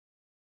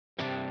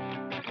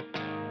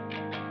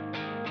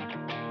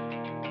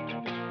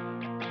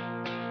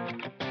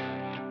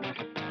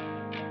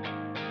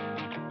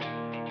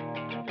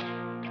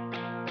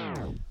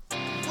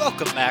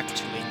welcome back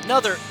to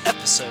another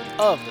episode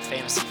of the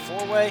Fantasy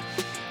Four-Way.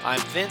 I'm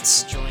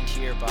Vince, joined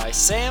here by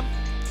Sam.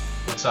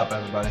 What's up,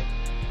 everybody?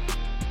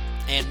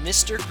 And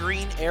Mr.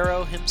 Green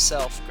Arrow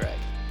himself, Greg.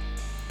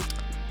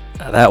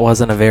 That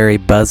wasn't a very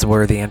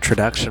buzzworthy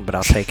introduction, but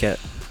I'll take it.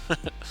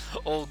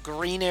 Old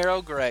Green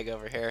Arrow Greg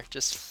over here,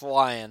 just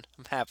flying.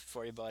 I'm happy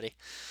for you, buddy.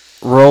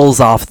 Rolls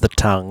off the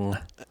tongue.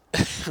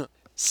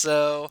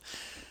 So,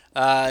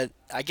 I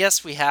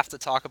guess we have to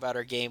talk about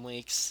our game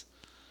weeks.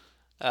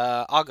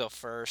 I'll go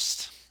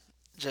first.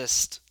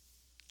 Just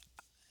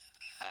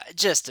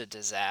a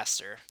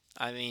disaster.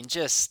 I mean,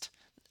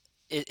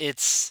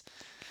 it's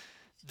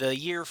the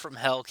year from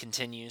hell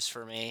continues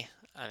for me.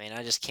 I mean,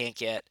 I just can't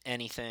get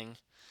anything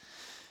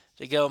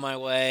to go my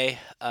way.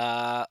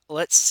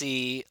 Let's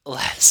see.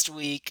 Last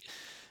week,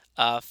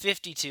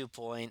 52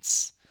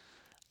 points.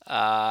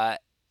 Had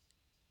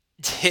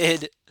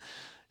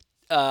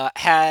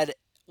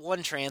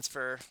one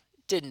transfer,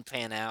 didn't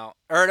pan out.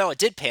 Or no, it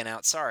did pan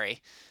out, sorry.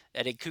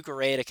 I did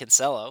Cucurella to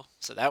Cancelo,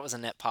 so that was a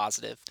net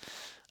positive.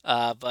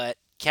 But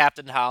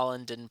Captain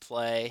Holland didn't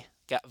play.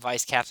 Got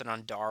vice captain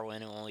on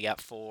Darwin, who only got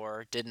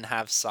 4. Didn't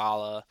have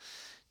Salah.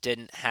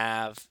 Didn't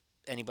have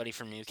anybody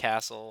from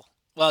Newcastle.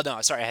 Well,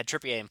 no, sorry, I had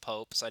Trippier and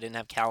Pope, so I didn't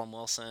have Callum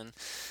Wilson.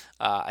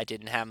 I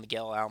didn't have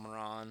Miguel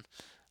Almiron.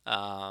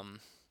 I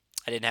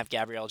didn't have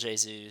Gabriel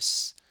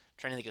Jesus. I'm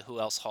trying to think of who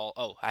else.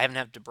 I haven't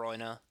have De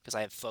Bruyne because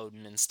I have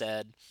Foden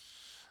instead.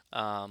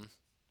 Because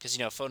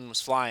Foden was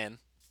flying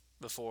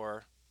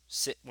before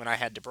when I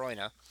had De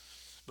Bruyne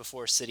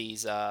before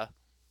City's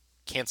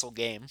canceled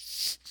game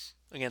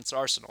against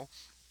Arsenal.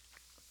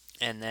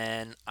 And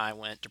then I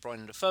went De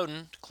Bruyne to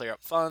Foden to clear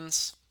up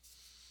funds,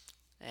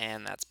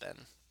 and that's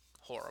been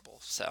horrible.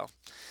 So,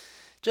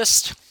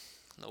 just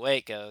the way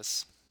it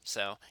goes.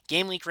 So,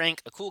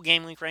 a cool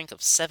game week rank of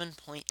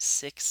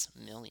 7.6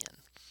 million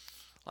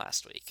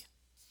last week.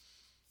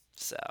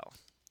 So,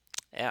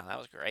 yeah, that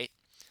was great.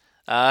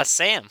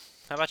 Sam,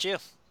 how about you?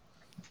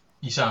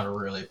 You sound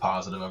really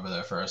positive over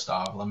there. First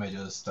off, let me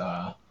just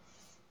let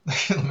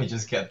me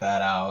just get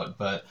that out.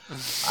 But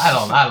I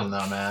don't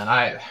know, man.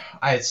 I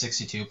had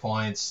 62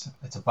 points.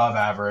 It's above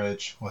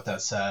average. With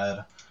that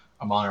said,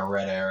 I'm on a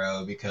red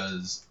arrow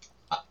because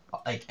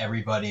like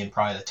everybody in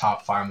probably the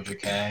top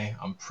 500k,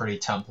 I'm pretty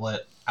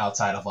template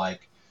outside of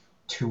like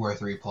 2 or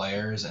 3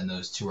 players, and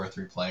those 2 or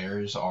 3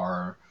 players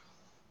are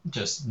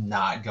just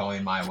not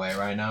going my way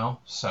right now.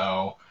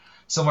 So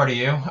similar to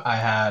you, I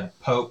had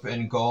Pope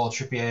in goal,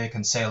 Trippier,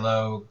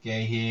 Cancelo,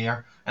 Gahey,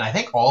 and I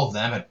think all of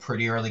them had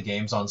pretty early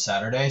games on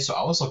Saturday, so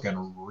I was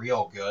looking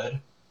real good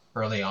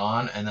early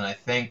on. And then I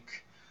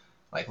think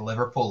like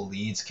Liverpool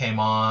Leeds came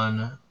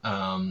on.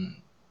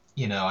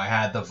 I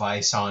had the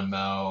Vice on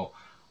Mo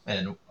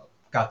and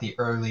got the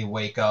early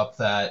wake up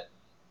that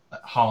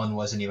Holland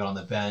wasn't even on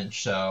the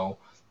bench, so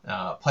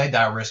played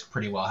that risk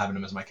pretty well having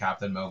him as my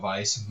captain, Mo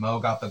Vice. Mo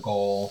got the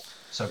goal,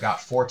 so got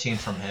 14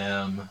 from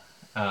him.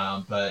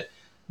 But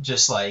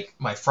just like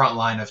my front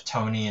line of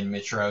Tony and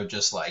Mitro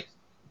just like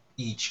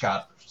each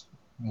got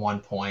 1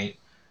 point.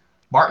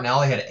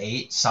 Martinelli had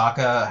 8.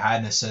 Saka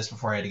had an assist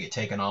before he had to get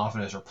taken off,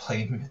 and his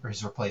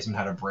replacement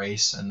had a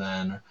brace. And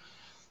then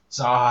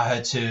Zaha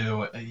had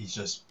 2. He's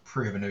just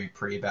proven to be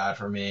pretty bad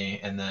for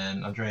me. And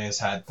then Andreas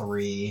had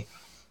 3.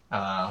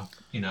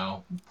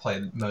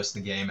 Played most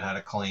of the game and had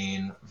a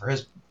clean. For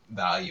his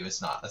value,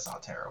 that's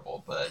not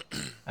terrible. But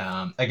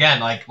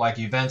again, like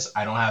you, Vince,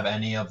 I don't have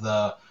any of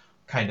the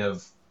kind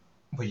of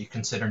what you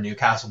consider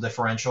Newcastle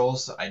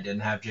differentials. I didn't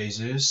have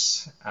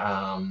Jesus.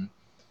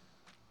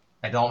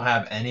 I don't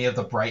have any of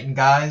the Brighton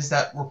guys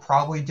that were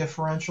probably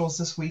differentials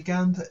this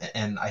weekend.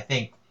 And I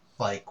think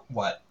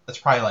that's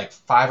probably like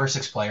 5 or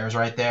 6 players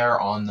right there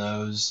on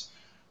those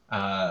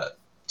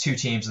 2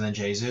 teams and then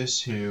Jesus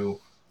who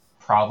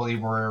probably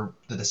were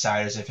the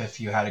deciders if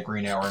you had a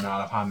green arrow or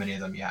not of how many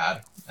of them you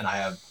had. And I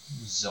have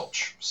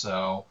zilch.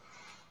 So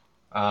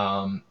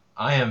I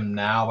am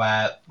now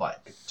at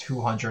like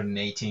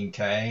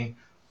 218k,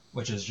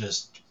 which is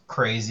just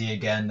crazy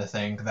again to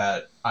think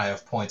that I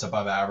have points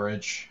above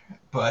average.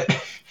 But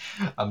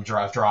I've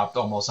dropped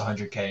almost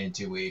 100k in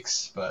 2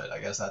 weeks. But I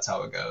guess that's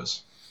how it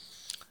goes.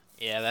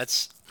 Yeah,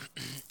 that's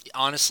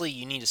honestly,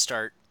 you need to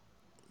start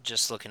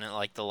just looking at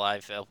like the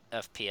live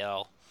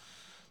FPL,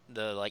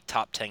 the like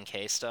top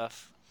 10k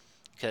stuff,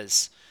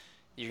 because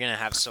you're gonna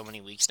have so many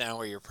weeks now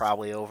where you're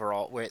probably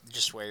overall where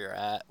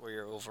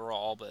you're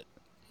overall, but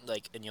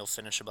and you'll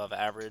finish above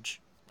average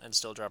and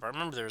still drop. I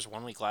remember there was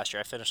 1 week last year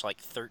I finished like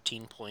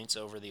 13 points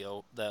over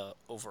the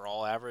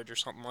overall average or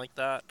something like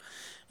that,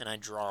 and I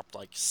dropped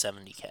like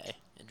 70k.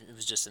 It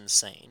was just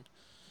insane.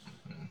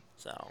 Mm-hmm.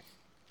 So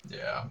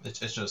yeah, it's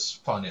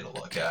just funny to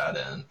look at.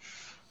 And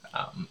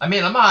I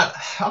mean, I'm not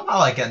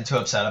like getting too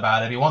upset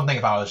about it. It'd be one thing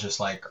if I was just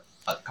like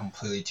a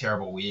completely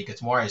terrible week.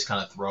 It's more I just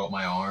kind of throw up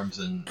my arms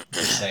and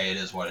just say it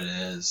is what it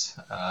is,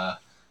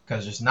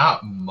 because there's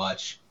not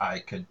much I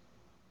can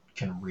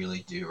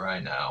really do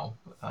right now.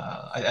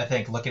 I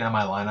think looking at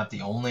my lineup,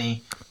 the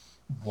only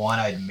one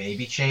I'd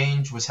maybe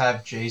change was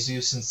have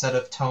Jesus instead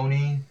of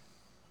Tony,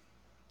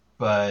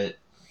 but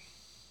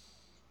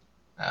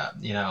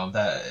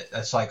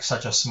that's like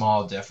such a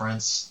small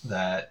difference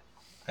that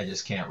I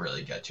just can't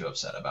really get too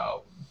upset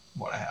about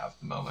what I have at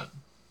the moment.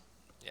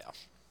 Yeah.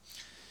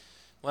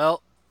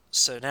 Well,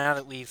 so now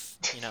that we've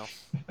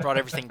brought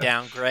everything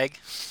down, Greg,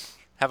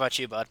 how about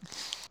you, bud?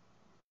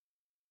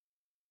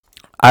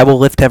 I will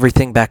lift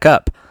everything back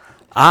up.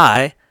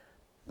 I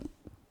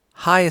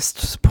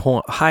highest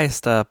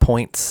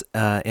points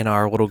in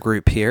our little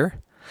group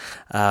here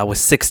was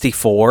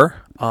 64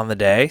 on the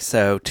day,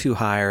 so two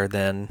higher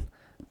than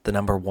the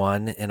number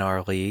one in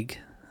our league,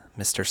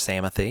 Mr.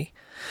 Samothy.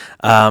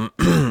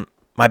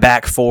 My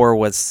back four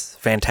was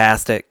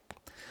fantastic.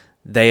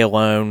 They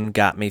alone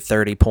got me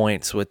 30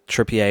 points with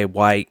Trippier,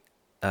 White,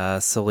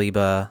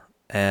 Saliba,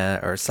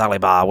 or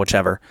Saliba,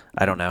 whichever.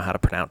 I don't know how to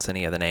pronounce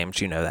any of the names.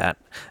 You know that.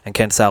 And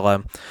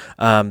Cancelo.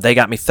 They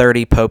got me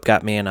 30. Pope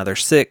got me another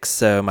 6.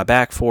 So my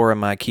back four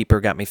and my keeper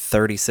got me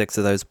 36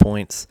 of those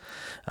points.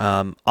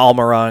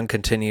 Almiron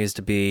continues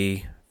to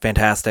be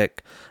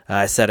fantastic.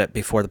 I said it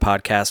before the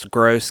podcast.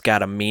 Gross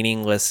got a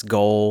meaningless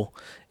goal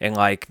in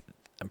I'm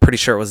pretty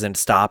sure it was in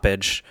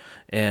stoppage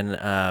in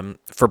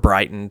for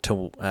Brighton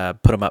to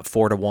put them up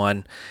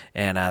 4-1,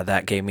 and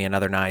that gave me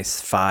another nice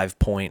 5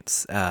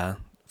 points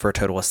for a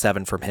total of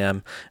 7 from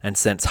him. And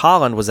since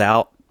Holland was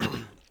out,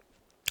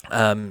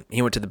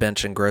 he went to the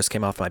bench and Gross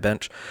came off my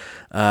bench.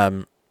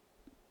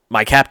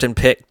 My captain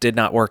pick did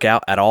not work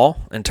out at all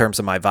in terms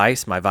of my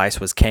vice. My vice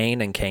was Kane,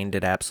 and Kane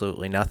did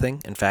absolutely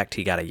nothing. In fact,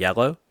 he got a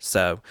yellow,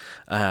 so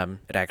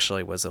it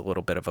actually was a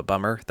little bit of a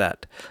bummer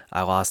that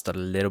I lost a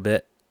little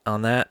bit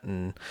on that.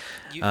 And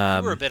You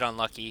were a bit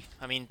unlucky.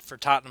 I mean, for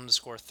Tottenham to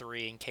score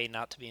 3 and Kane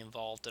not to be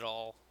involved at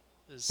all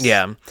is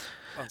yeah,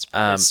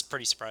 is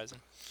pretty surprising.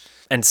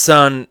 and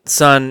Son,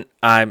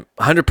 I'm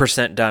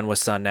 100% done with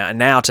Son now. And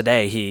now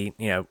today he,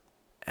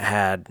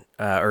 had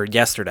or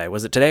yesterday,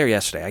 was it today or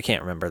yesterday? I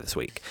can't remember this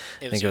week.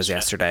 I think it was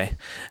yesterday.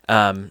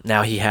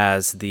 Now he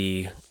has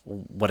the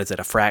what is it?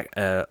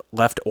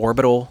 Left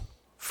orbital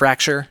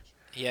fracture.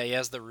 Yeah, he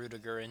has the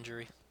Rudiger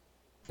injury.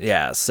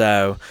 Yeah.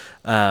 So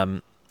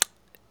I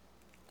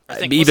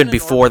think even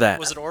before that,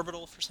 was it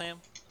orbital for Sam?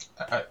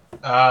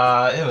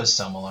 It was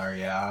similar,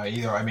 yeah.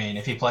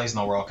 If he plays in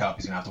the World Cup,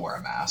 he's gonna have to wear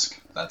a mask.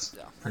 That's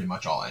pretty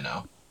much all I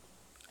know.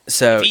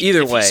 so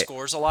either If he way,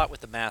 scores a lot with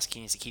the mask,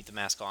 he needs to keep the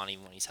mask on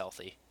even when he's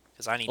healthy.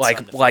 Because I need like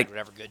Son to like find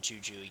whatever good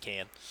juju he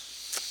can.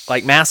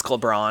 like Mask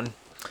LeBron,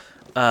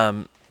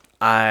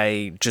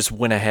 I just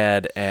went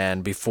ahead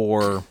and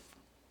before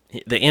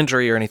the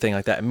injury or anything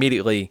like that,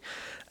 immediately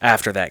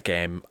after that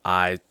game,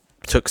 I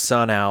took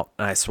Son out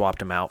and I swapped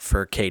him out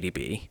for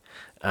KDB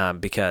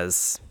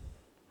because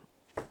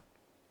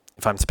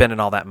if I'm spending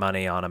all that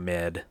money on a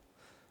mid,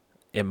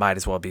 it might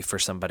as well be for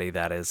somebody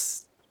that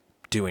is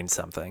doing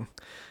something.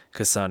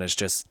 Because Son has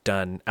just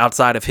done,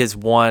 outside of his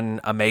one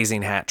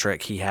amazing hat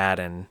trick he had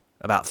in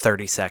about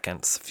 30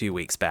 seconds a few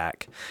weeks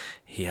back,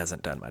 he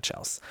hasn't done much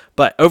else.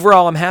 But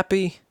overall, I'm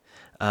happy.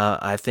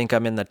 I think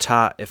I'm in the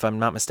top, if I'm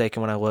not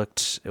mistaken, when I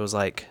looked, it was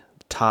like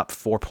top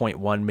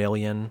 4.1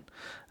 million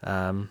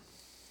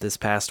this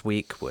past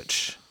week,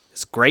 which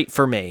is great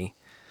for me.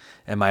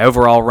 And my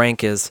overall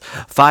rank is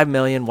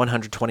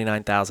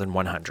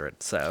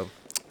 5,129,100. So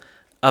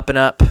up and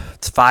up.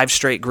 It's 5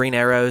 straight green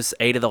arrows,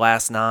 8 of the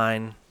last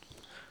 9,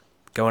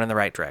 going in the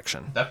right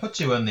direction. That puts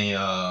you in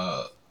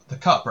the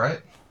cup, right?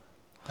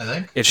 I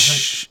think It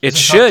isn't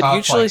should cup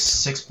usually. like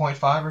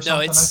 6.5 or No,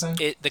 something. I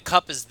think. the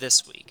cup is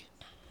this week,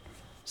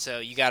 so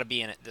you got to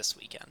be in it this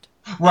weekend.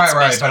 Right,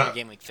 right. Based on your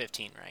game week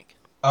 15 rank.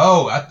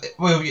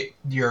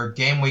 Your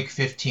game week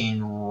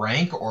 15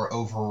 rank or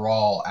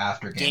overall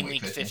after Game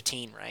week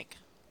 15 rank.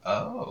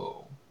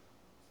 Oh.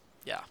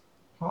 Yeah.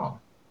 Huh.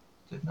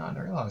 Did not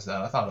realize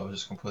that. I thought it was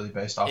just completely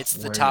based off. It's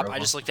the where top. you're I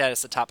just looked at it.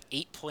 It's the top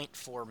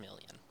 8.4 million.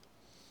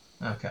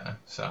 Okay,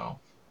 so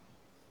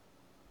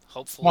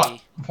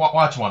Hopefully.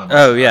 watch one of us.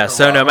 Oh yeah.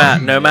 So no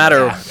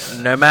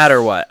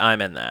matter what,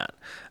 I'm in that.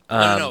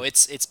 No.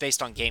 It's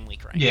based on game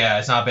week rank. Yeah,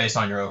 it's not based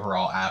on your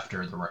overall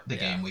after the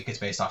game week. It's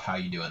based off how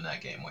you do in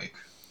that game week.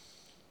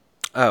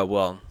 Oh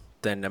well,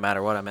 then no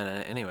matter what, I'm in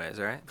it anyways,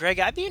 right? Greg,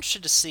 I'd be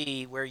interested to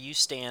see where you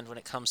stand when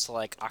it comes to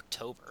like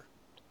October.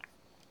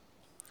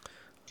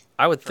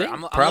 I would think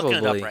I'm probably.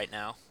 looking it up right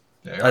now.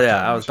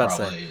 Yeah, I was about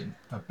to say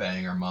a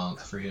banger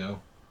month for you.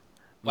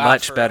 Wow,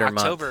 Much for better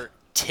October, month.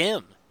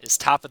 Tim is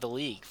top of the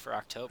league for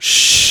October.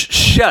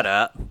 Shut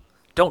up!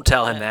 Don't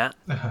tell him that.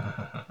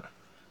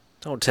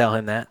 Don't tell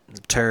him that,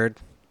 turd.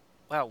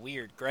 Wow,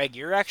 weird. Greg,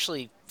 you're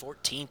actually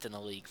 14th in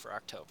the league for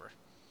October.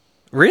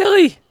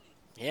 Really?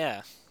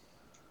 Yeah.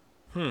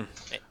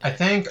 I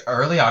think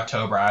early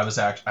October I'm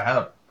looking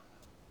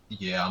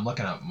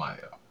at my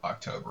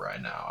October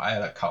right now. I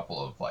had a couple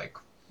of like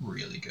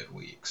really good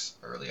weeks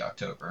early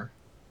October.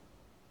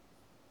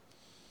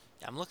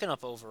 I'm looking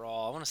up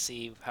overall. I want to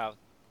see how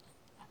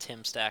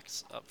Tim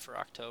stacks up for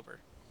October.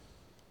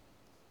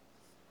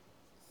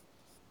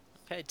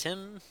 Okay,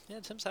 Tim's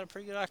had a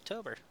pretty good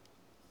October.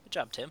 Good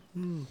job, Tim.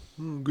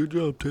 Good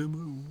job,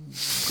 Tim.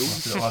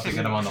 We'll have to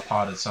get him on the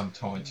pod at some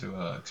point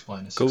to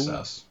explain his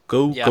success.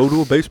 Go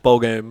to a baseball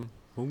game.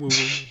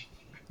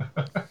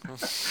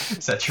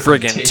 Is that your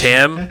Friggin'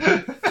 imitation?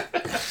 Tim.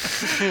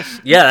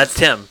 Yeah, that's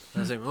Tim. I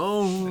was like,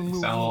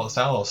 You sound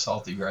a little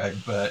salty, Greg,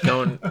 but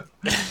going.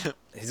 He's All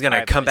gonna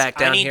right, come boys. back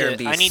down here and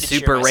be I need to cheer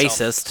super myself.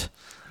 racist.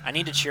 I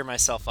need to cheer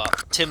myself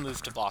up. Tim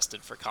moved to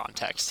Boston for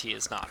context. He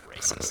is not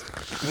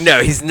racist.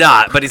 No, he's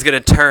not, but he's gonna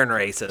turn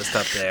racist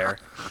up there.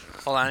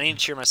 Hold on, I need to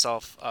cheer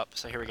myself up.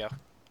 So here we go.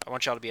 I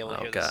want y'all to be able to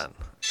Oh hear god.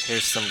 this.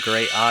 Here's some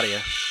great audio.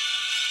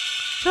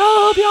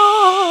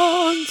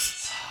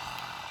 Champions.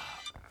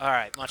 All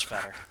right, much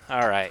better.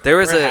 All right, There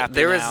was we're a happy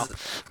there now. was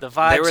The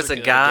vibes there was are a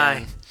good guy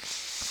again.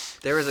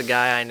 there was a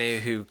guy I knew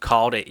who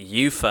called it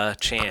UFA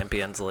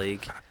Champions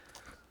League.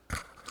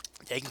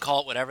 They can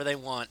call it whatever they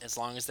want as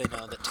long as they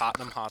know that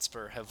Tottenham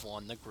Hotspur have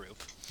won the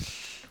group. you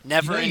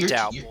Never know, in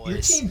doubt, your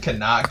boys. team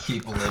cannot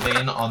keep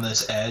living on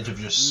this edge of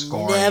just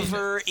scoring.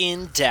 Never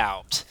in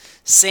doubt.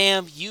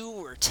 Sam, you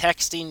were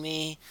texting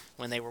me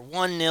when they were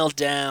 1-0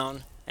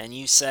 down, and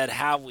you said,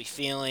 how we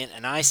feeling?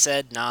 And I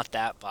said, not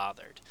that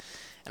bothered.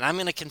 And I'm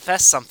going to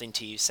confess something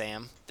to you,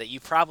 Sam, that you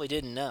probably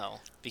didn't know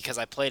because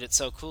I played it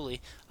so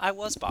coolly. I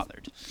was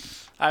bothered.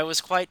 I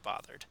was quite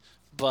bothered.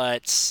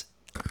 But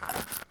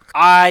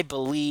I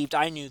believed,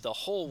 I knew the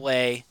whole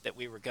way that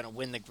we were going to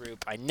win the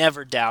group. I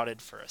never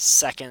doubted for a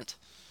second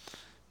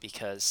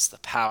because the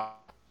power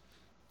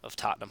of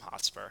Tottenham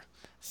Hotspur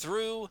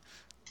through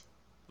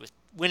with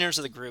winners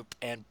of the group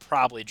and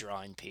probably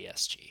drawing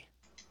PSG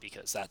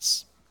because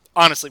that's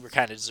honestly we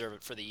kind of deserve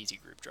it for the easy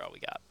group draw we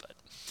got. But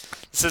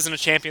this isn't a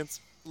Champions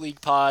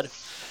League pod,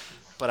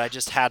 but I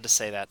just had to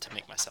say that to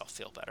make myself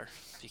feel better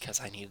because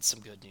I needed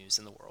some good news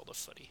in the world of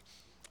footy.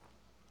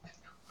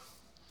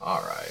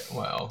 All right.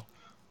 Well,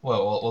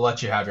 we'll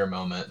let you have your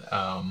moment.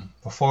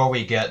 Before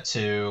we get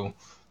to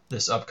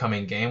this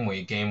upcoming game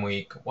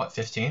week, what,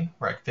 15?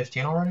 Right,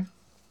 15 already?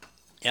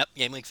 Yep,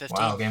 game week 15.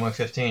 Wow, game week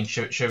 15.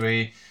 Should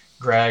we,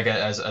 Greg,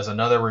 as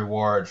another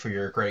reward for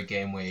your great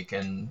game week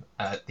and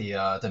at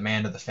the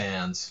demand of the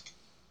fans,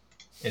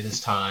 it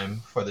is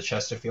time for the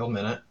Chesterfield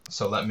Minute.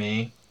 So let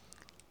me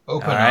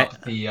open All right.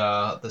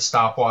 up the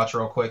stopwatch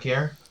real quick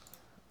here.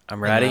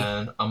 I'm ready.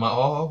 And then I'm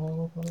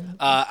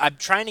I'm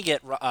trying to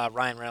get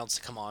Ryan Reynolds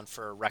to come on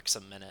for a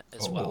Wrexham minute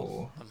as well.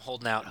 Oh. I'm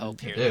holding out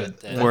hope here. Dude,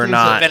 that We're we've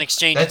not- been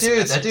exchanging some that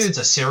messages. dude's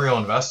a serial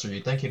investor.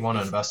 You'd think he'd want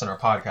to invest in our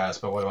podcast,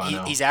 but what do I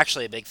know? He's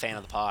actually a big fan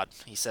of the pod.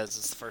 He says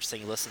it's the first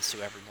thing he listens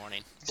to every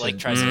morning. Blake So-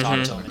 tries to talk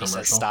to Mhm. him, and he says,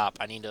 Commercial? "Stop!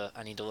 I need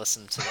to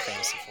listen to the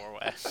Fantasy Four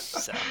Way."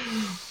 So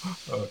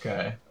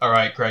Okay. All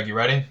right, Greg, you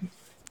ready?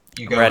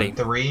 You go Ready. in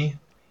 3,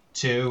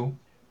 2,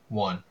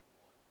 1.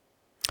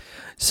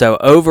 So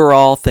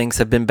overall, things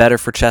have been better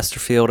for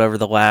Chesterfield over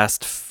the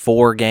last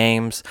 4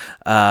 games.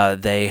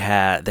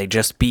 They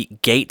just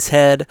beat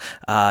Gateshead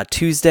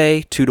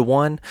Tuesday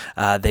 2-1.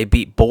 They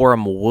beat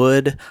Boreham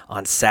Wood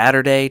on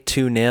Saturday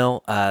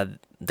 2-0.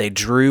 They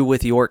drew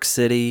with York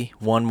City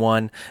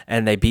 1-1,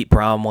 and they beat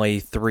Bromley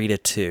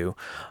 3-2.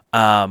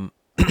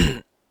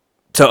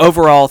 So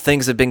overall,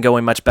 things have been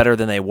going much better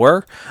than they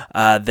were.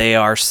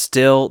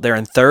 They're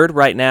in third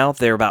right now.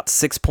 They're about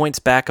 6 points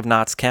back of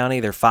Notts County.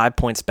 They're 5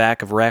 points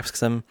back of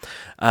Wrexham.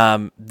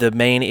 The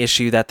main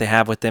issue that they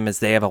have with them is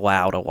they have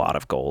allowed a lot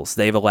of goals.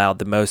 They've allowed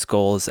the most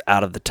goals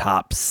out of the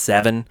top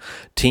 7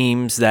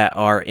 teams that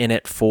are in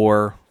it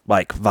for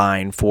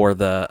vying for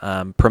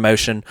the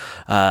promotion.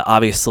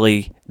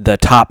 Obviously, the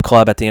top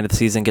club at the end of the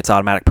season gets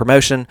automatic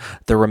promotion.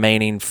 The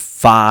remaining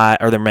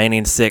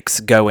 6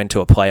 go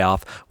into a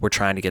playoff. We're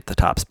trying to get the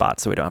top spot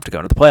so we don't have to go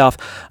into the playoff.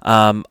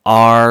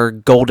 Our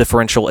goal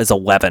differential is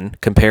 11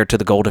 compared to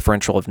the goal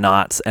differential of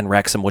Notts and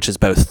Wrexham, which is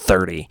both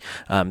 30.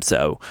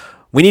 So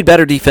we need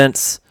better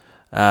defense.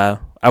 I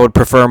would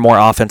prefer more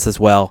offense as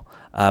well,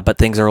 but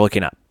things are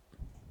looking up.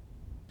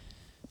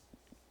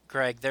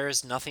 Greg, there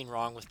is nothing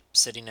wrong with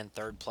sitting in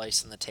third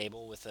place in the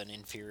table with an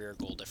inferior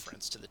goal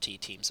difference to the T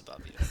teams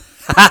above you.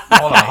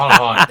 Hold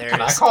on. Can I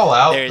There's- call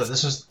out there's- that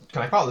this is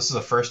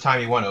the first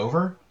time you went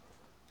over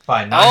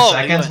by 9 Oh, we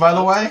seconds? went By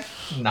the over. way,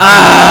 9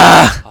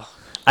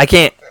 I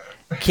can't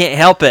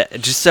help it.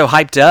 Just so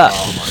hyped up.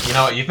 You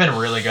know what? You've been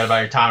really good about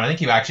your time. I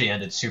think you actually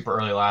ended super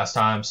early last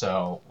time,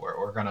 so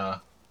we're gonna.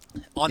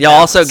 On Y'all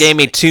also balance, gave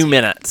me I can 2 see-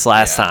 minutes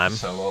last yeah, time.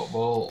 So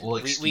we'll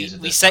excuse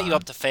it. We this set you time.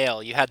 up to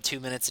fail. You had 2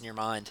 minutes in your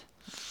mind.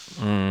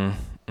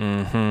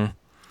 Mm-hmm.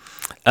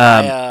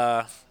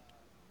 I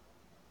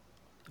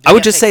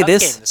would just say Cup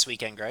this. game this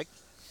weekend, Greg.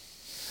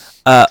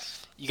 Uh,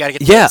 You got to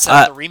get yeah,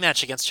 set up the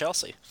rematch against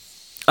Chelsea.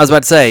 I was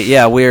about to say,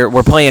 yeah, we're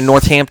playing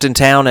Northampton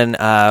Town, and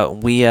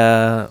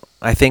I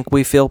think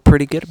we feel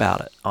pretty good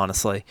about it,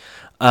 honestly.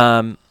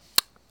 But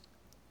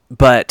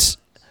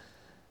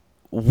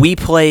we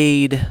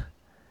played.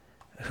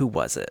 Who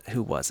was it?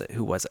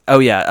 Oh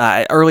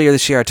yeah, earlier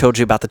this year I told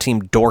you about the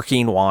team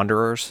Dorking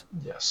Wanderers.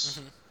 Yes.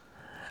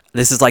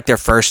 This is like their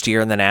first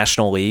year in the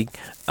National League,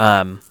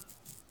 and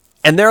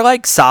they're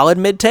like solid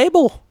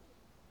mid-table.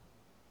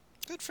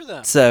 Good for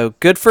them. So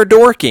good for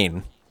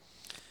Dorking.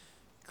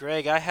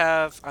 Greg,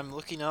 I'm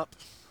looking up.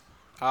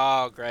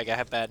 Oh, Greg, I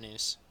have bad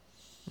news.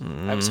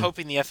 I was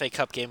hoping the FA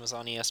Cup game was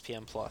on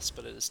ESPN Plus,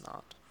 but it is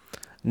not.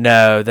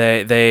 No,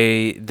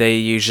 they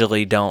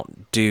usually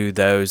don't do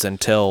those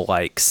until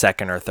like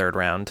second or third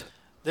round.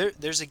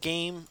 There's a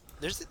game.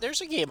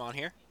 There's a game on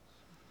here.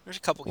 There's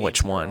a couple games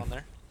Which that are one? on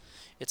there.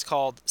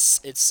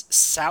 It's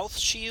South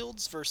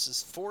Shields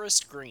versus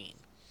Forest Green.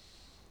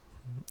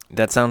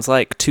 That sounds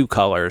like two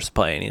colors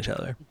playing each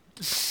other.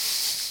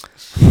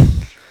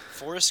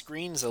 Forest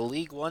Green is a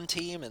League One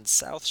team, and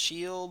South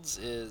Shields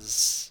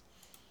is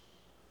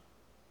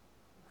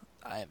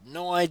I have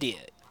no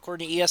idea.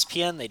 According to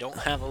ESPN, they don't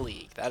have a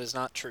league. That is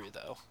not true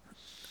though.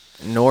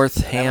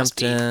 So that must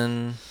be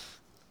Northampton.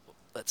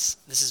 let's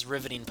this is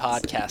riveting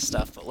podcast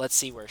stuff, but let's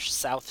see where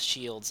South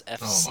Shields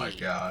Oh my FC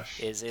gosh.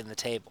 is in the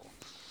table.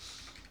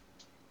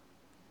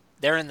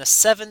 They're in the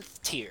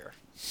 7th tier.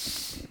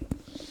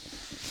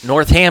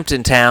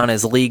 Northampton Town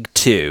is League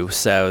Two,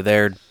 so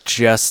they're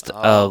just a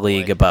Oh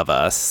league boy. above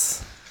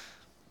us.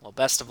 Well,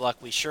 best of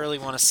luck. We surely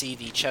want to see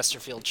the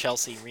Chesterfield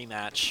Chelsea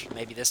rematch.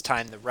 Maybe this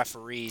time the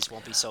referees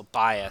won't be so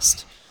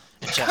biased,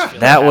 and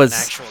Chesterfield will That have an was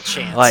actual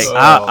chance. like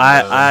Oh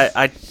man.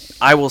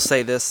 I will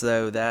say this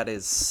though, that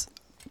is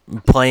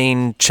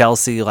playing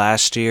Chelsea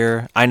last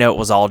year. I know it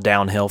was all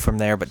downhill from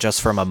there, but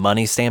just from a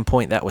money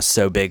standpoint, that was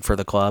so big for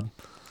the club.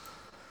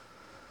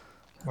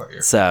 Well,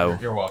 So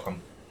you're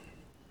welcome.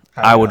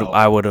 I Happy to would help.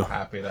 I would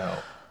Happy to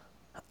help.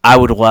 I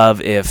would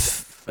love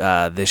if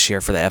this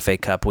year for the FA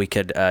Cup we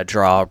could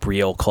draw a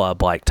real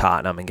club like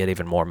Tottenham and get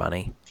even more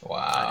money.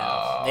 I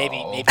know.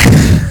 Maybe Wow. maybe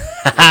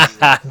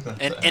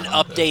an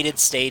updated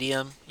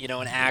stadium.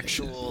 An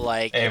actual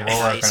like Hey, we're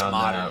working nice on modern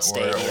that.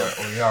 stadium.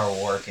 We are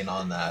working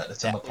on that.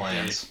 It's in the That would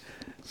be. plans.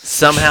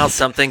 Somehow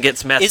something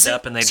gets messed Isn't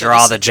up and they so?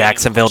 draw This is the a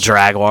genuine Jacksonville question.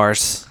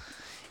 Jaguars.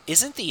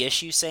 Isn't the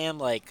issue, Sam?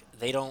 Like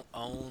they don't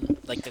own,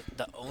 like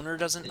the owner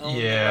doesn't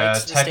own the Yeah,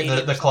 rights to the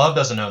stadium. the or club something?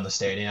 doesn't own the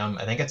stadium.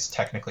 I think it's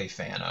technically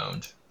fan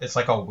owned. It's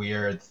like a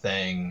weird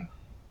thing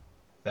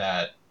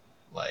that,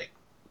 like,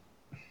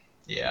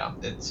 yeah,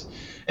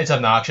 it's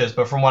obnoxious.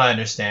 But from what I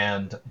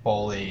understand,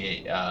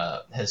 Boley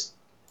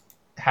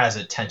has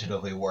it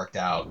tentatively worked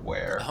out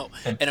where, Oh,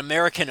 and an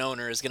American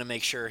owner is going to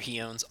make sure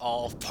he owns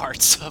all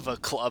parts of a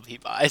club he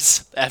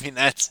buys. I mean,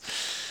 that's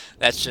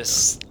yeah,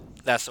 just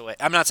that's the way.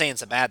 I'm not saying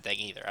it's a bad thing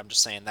either. I'm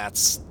just saying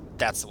that's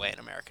the way an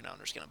American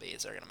owner is going to be.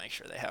 Is they're going to make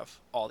sure they have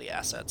all the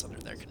assets under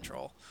their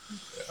control.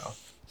 yeah.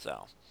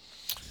 So,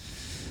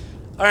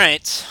 all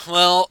right.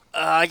 Well,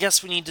 I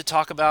guess we need to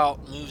talk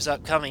about moves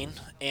upcoming.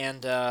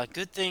 And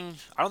good thing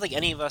I don't think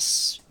any of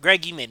us.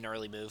 Greg, you made an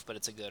early move, but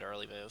it's a good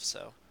early move,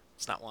 so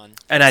it's not one.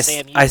 And And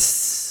Sam,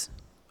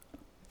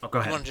 oh, go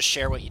you ahead. want to just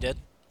share what you did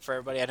for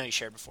everybody? I know you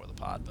shared before the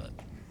pod, but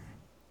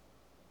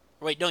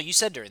wait, no, you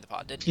said during the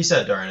pod, didn't He you?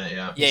 said during it,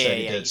 yeah. He Yeah, yeah, said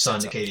he yeah. did You said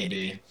Sun to something KDB.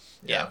 KDB.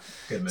 Yeah. Yeah,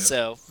 good move.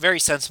 So very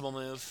sensible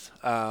move.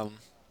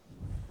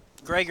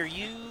 Greg, are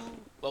you?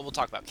 Well, we'll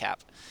talk about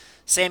Cap.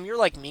 Sam, you're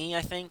like me,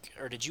 I think,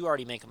 or did you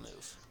already make a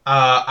move?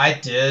 I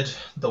did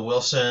the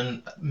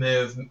Wilson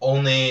move.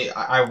 Only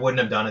I wouldn't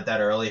have done it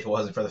that early if it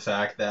wasn't for the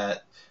fact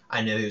that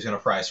I knew he was going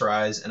to price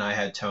rise, and I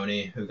had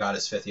Tony who got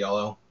his fifth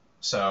yellow.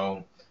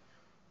 So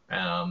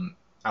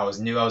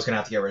knew I was going to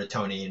have to get rid of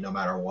Tony no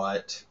matter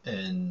what,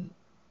 and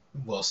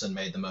Wilson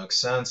made the most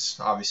sense.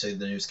 Obviously,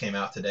 the news came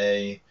out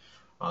today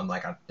on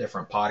like a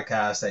different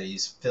podcast that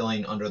he's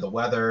feeling under the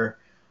weather.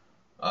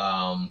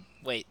 Um,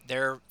 Wait,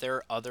 there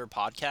are other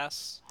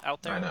podcasts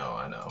out there. I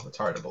know. It's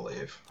hard to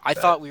believe I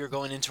that. thought we were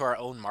going into our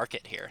own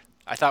market here.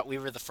 I thought we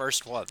were the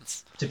first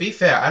ones. To be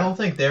fair, I don't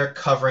think they're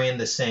covering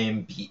the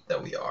same beat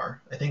that we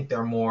are. I think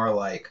they're more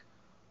like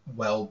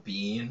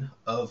well-being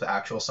of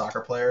actual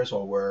soccer players,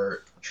 while we're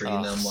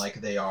treating Ugh. them like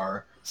they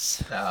are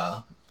S-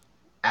 uh,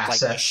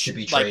 Like we assets to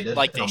be traded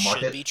like in they a should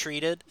market. be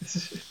treated.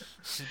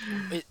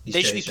 He's,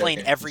 They should be he's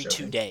playing joking. every He's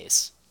 2 joking.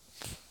 days.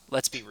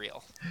 Let's be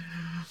real.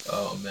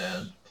 Oh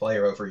man,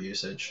 player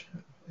overusage.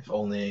 If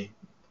only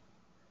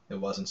it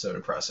wasn't so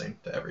depressing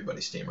to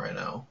everybody's team right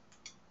now.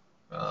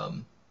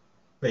 Um,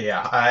 but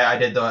yeah, I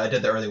did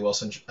the early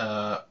Wilson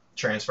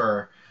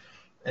transfer,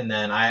 and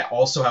then I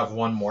also have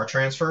one more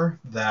transfer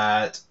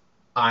that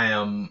I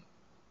am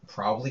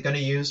probably going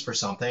to use for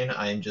something.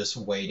 I'm just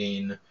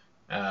waiting.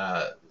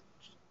 Uh,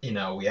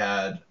 we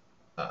had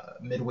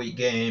midweek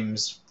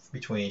games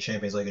between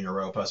Champions League and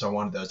Europa, so I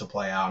wanted those to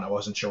play out, and I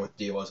wasn't sure what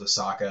the deal was with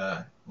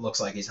Saka. Looks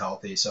like he's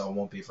healthy, so it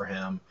won't be for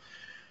him.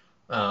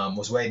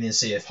 Was waiting to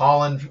see if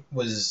Holland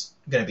was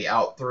going to be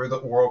out through the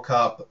World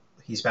Cup.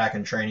 He's back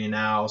in training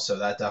now, so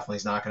that definitely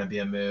is not going to be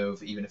a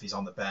move, even if he's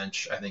on the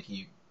bench. I think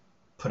you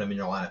put him in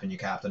your lineup and you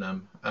captain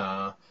him.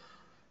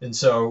 And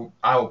so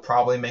I will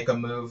probably make a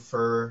move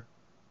for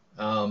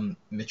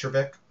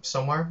Mitrovic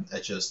somewhere.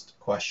 It's just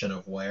a question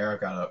of where. I've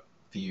got a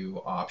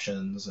few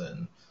options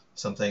and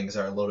some things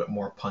that are a little bit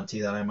more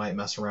punty that I might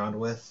mess around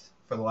with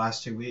for the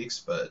last 2 weeks,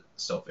 but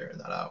still figuring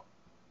that out.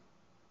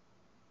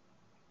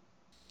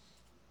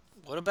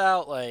 What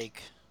about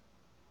like?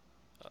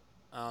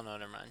 Oh no,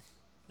 never mind.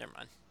 Never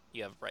mind.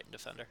 You have Brighton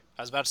defender.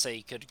 I was about to say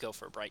you could go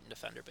for a Brighton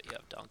defender, but you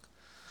have Dunk.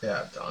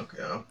 Yeah, Dunk,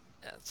 yeah.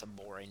 Yeah, it's a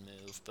boring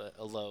move, but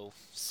a low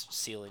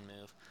ceiling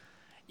move.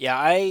 Yeah,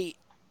 I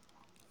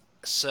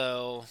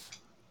so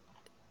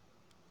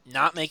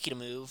not making a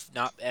move.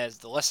 Not as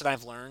the lesson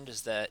I've learned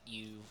is that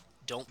you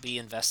don't be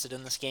invested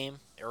in this game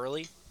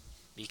early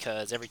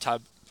because every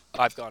time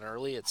I've gone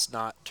early, it's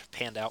not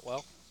panned out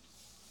well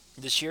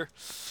this year.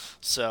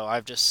 So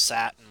I've just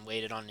sat and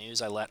waited on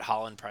news. I let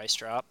Holland price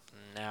drop,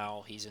 and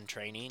now he's in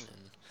training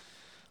and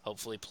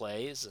hopefully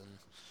plays. And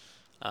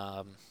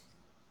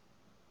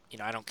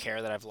I don't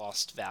care that I've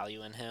lost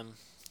value in him.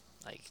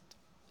 Like,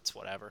 it's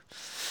whatever.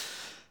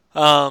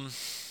 Um,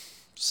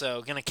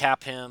 so gonna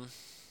cap him.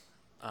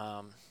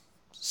 Um,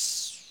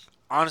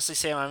 Honestly,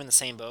 Sam, I'm in the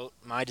same boat.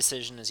 My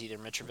decision is either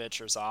Mitrovic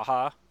or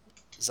Zaha.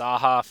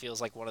 Zaha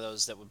feels like one of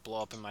those that would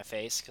blow up in my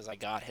face because I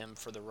got him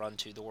for the run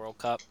to the World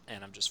Cup,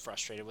 and I'm just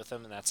frustrated with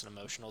him, and that's an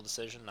emotional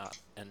decision, not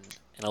an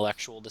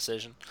intellectual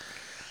decision.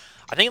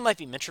 I think it might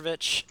be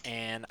Mitrovic,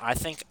 and I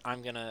think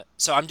I'm gonna.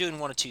 So I'm doing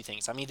one of two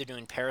things. I'm either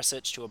doing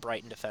Perisic to a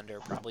Brighton defender,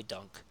 probably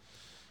Dunk,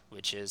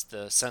 which is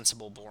the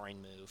sensible,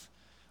 boring move,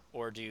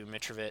 or do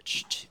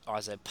Mitrovic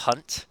as a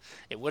punt.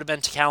 It would have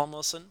been to Callum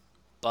Wilson,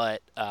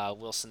 but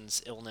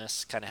Wilson's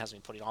illness kind of has me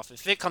putting off.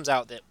 If it comes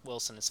out that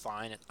Wilson is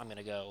fine, I'm going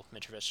to go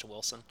Mitrovic to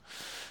Wilson.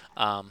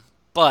 Um,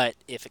 but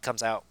if it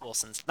comes out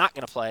Wilson's not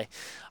going to play,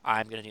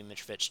 I'm going to do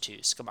Mitrovic to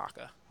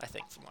Skamaka, I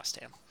think, from West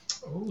Ham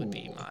would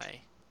be Ooh,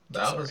 my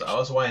that was I consideration.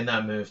 was weighing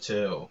that move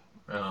too.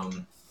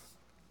 Um,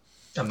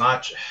 I'm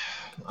not.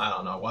 I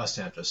don't know. West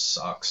Ham just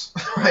sucks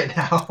right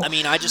now. I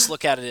mean, I just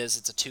look at it as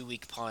it's a 2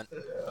 week punt.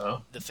 Yeah,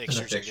 The and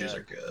the fixtures are fixtures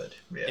are good. good.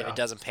 If it Yeah.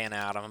 doesn't pan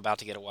out, I'm about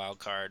to get a wild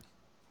card.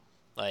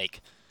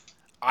 Like,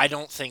 I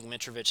don't think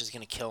Mitrovic is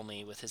going to kill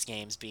me with his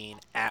games being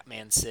at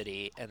Man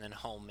City and then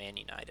home Man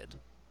United.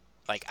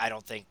 Like, I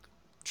don't think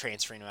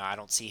transferring him out, I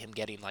don't see him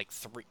getting like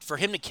three. For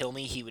him to kill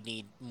me, he would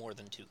need more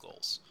than 2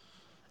 goals.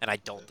 And I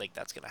don't think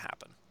that's going to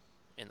happen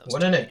in those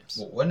two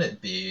games. Wouldn't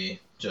it be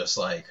just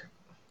like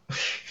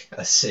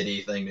a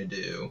City thing to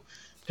do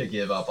to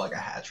give up like a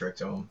hat trick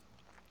to him?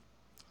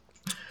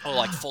 Oh,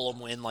 like Fulham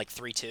win like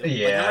 3-2. Like,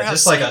 Yeah, remember how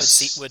just like City a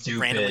would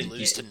randomly stupid.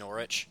 lose to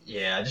Norwich?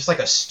 Yeah, just like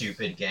a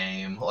stupid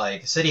game.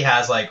 Like City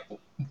has like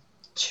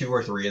two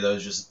or three of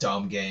those just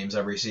dumb games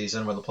every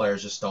season where the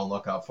players just don't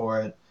look up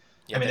for it.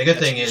 I Yeah, mean, the good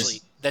that's thing usually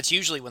is, that's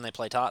usually when they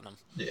play Tottenham.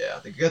 yeah,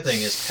 the good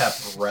thing is Pep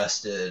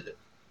rested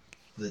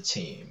the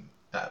team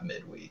at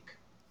midweek,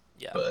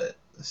 Yeah, but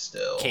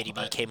still,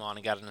 KDB came on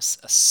and got a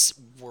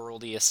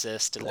worldy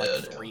assist in like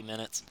yeah. 3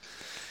 minutes.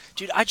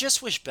 Dude, I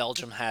just wish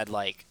Belgium had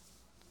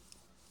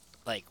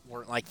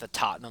weren't like the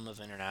Tottenham of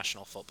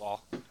international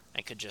football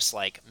and could just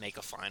like make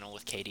a final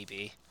with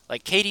KDB.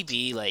 Like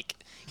KDB, like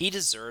he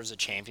deserves a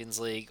Champions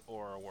League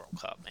or a World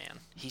Cup, man.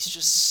 He's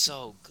just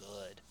so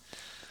good.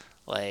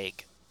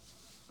 Like,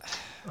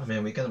 I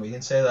mean, we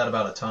can say that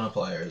about a ton of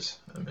players.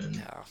 I mean,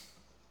 yeah,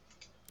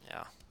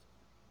 yeah.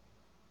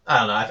 I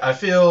don't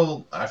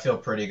know. I feel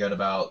pretty good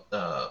about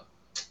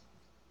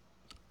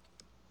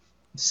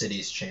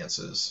City's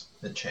chances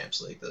in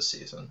Champions League this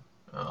season.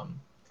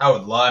 I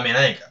would love. I mean, I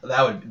think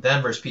that would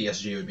them versus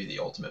PSG would be the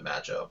ultimate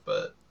matchup.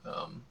 But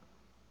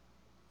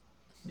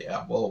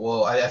yeah,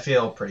 well, I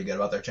feel pretty good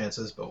about their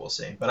chances, but we'll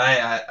see. But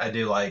I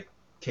do like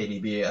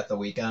KDB at the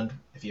weekend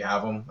if you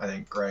have them. I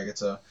think Greg,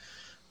 it's a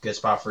good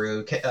spot for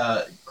you.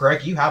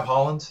 Greg, you have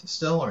Holland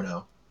still or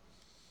no?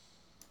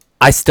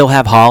 I still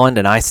have Holland,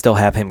 and I still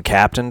have him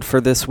captained for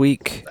this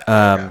week.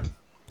 Okay.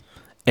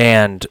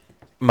 And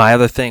my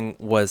other thing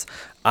was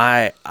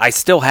I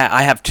still have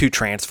I have two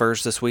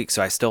transfers this week,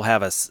 so I still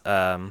have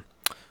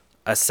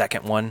a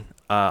second one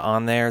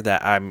on there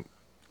that I'm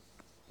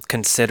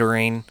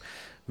considering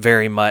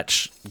very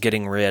much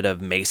getting rid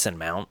of Mason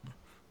Mount.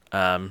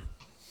 Um,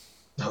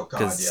 Oh God,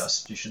 'Cause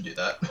yes, you should do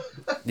that.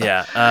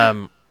 yeah,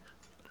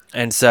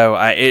 and so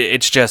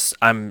it's just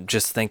I'm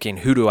just thinking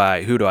who do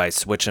I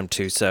switch him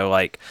to? So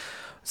like,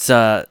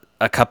 so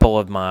a couple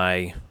of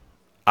my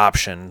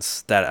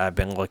options that I've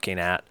been looking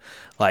at,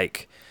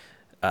 like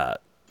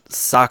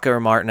Saka or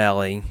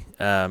Martinelli.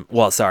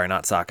 Well, sorry,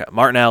 not Saka.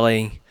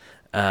 Martinelli.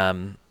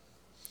 Um,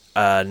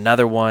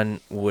 Another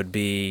one would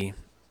be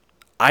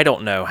I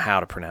don't know how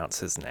to pronounce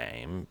his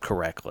name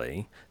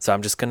correctly, so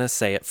I'm just gonna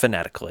say it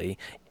phonetically.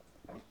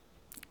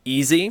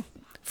 Easy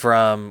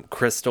from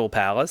Crystal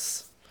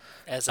Palace.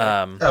 As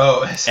a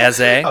Oh, Eze.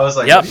 I was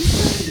like, what Yep. do you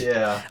say?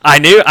 Yeah. I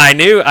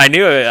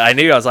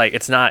was like,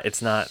 it's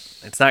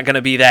not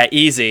gonna be that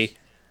easy.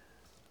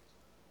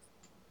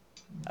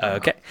 Uh,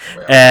 Okay,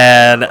 we're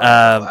and we're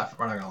not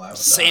gonna laugh at that.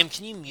 Sam,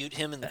 can you mute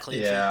him in the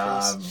clean feed, Yeah,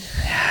 please?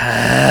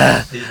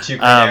 the two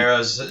green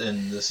arrows,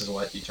 and this is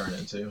what you turn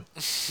into.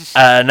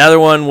 another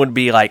one would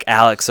be like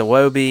Alex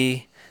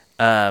Iwobi,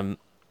 and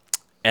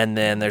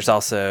then there's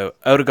also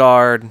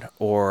Odegaard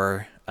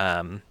or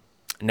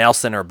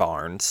Nelson or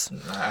Barnes.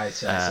 I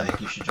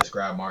think you should just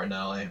grab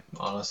Martinelli,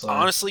 honestly.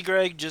 Honestly,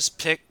 Greg, just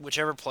pick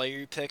whichever player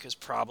you pick is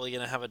probably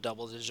going to have a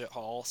double-digit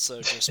haul.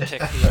 So just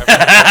pick whoever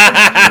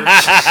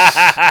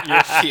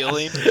you're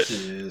feeling,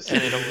 Jeez.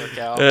 and it'll work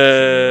out.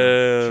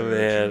 Oh True,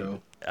 man,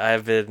 true.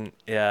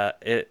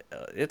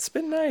 it's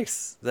been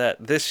nice that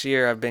this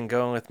year I've been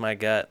going with my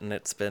gut and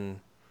it's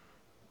been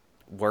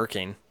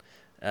working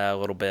a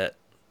little bit.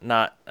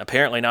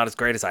 apparently not as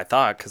great as I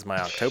thought because my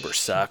October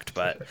sucked.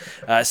 But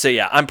so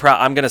yeah, I'm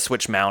gonna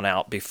switch Mount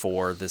out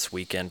before this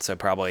weekend. So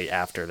probably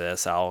after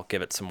this, I'll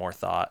give it some more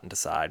thought and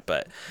decide.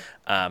 But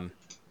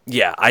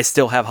yeah, I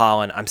still have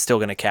Holland. I'm still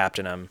gonna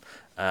captain him.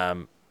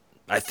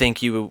 I think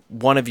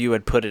one of you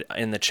had put it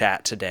in the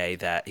chat today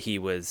that he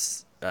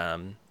was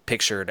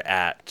pictured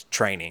at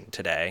training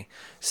today.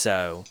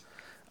 So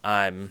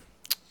I'm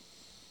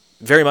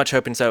very much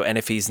hoping so. And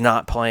if he's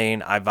not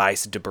playing, I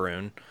vice De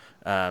Bruyne.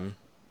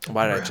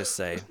 Why did I just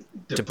say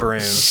De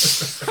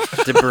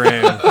Bruyne? De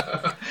Bruyne.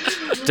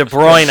 De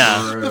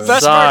Bruyne. The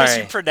best part is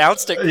you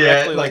pronounced it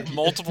correctly like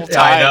multiple times.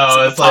 I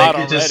know, it's like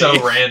it's just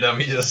so random.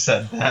 You just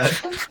said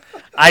that.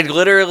 I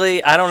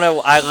don't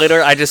know.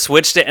 I just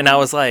switched it and I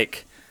was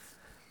like,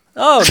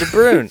 oh, De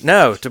Bruyne.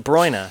 No, De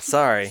Bruyne.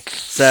 Sorry.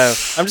 So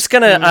I'm just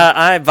gonna.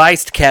 I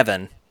viced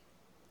Kevin.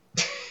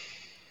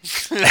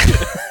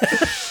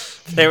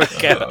 There we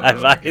go.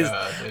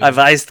 I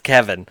viced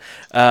Kevin.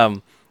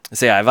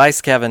 So yeah, I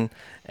viced Kevin,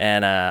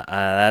 and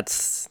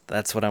that's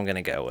what I'm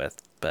gonna go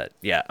with. But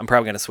yeah, I'm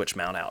probably gonna switch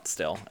Mount out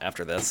still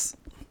after this.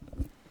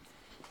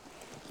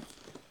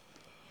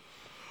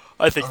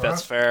 I think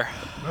that's fair.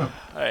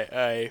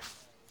 I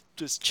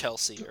just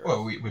Chelsea.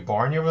 What, we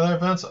barring you over there,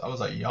 Vince? I was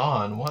like,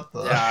 yawn. What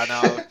the? Yeah,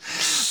 I know.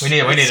 we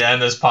need to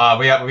end this pod.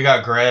 We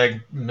got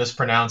Greg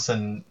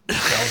mispronouncing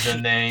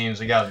Belgian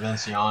names. We got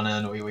Vince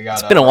yawning. We got.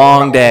 It's been a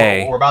long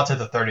day. We're about to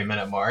hit the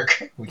 30-minute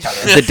mark. We got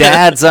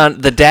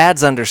the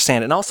dads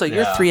understand, and also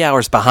you're 3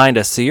 hours behind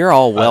us, so you're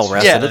all well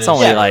rested. Yeah, it's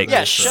only like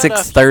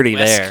 6:30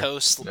 there.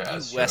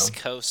 West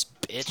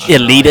Coast bitch.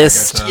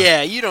 Elitist.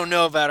 Yeah, you don't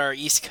know about our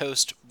East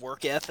Coast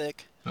work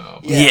ethic.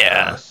 Oh,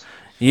 yeah.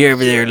 You're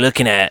over there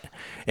looking at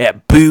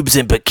boobs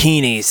and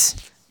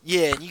bikinis.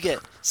 Yeah, and you get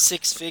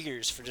 6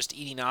 figures for just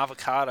eating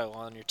avocado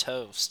on your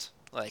toast.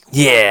 Like,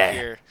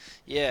 yeah.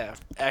 Yeah,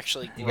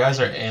 actually. You guys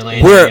are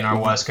alienating our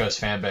West Coast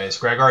fan base.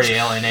 Greg already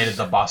alienated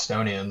the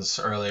Bostonians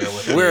earlier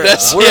with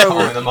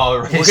calling them all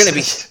racist. We're gonna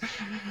be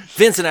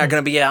Vince and I are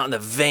gonna be out in the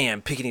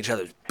van picking each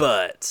other's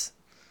butts.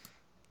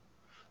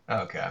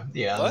 Okay.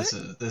 Yeah. What?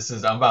 This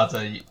is. I'm about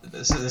to.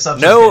 This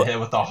episode's getting hit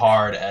with a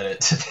hard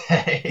edit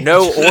today.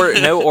 No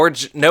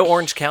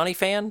Orange County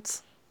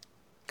fans.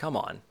 Come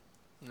on.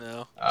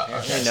 No.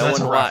 Okay. No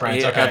one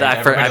reference. Okay.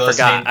 I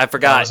forgot.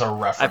 That was a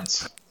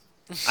reference.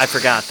 I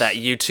forgot that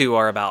you two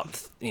are about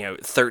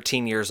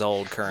 13 years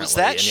old currently. Was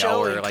that and show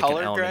y'all were in like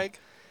color, an Greg?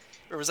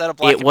 Or was that a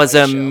black and white show?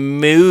 It was a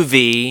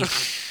movie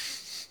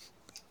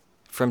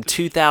from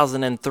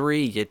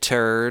 2003, you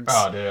turds.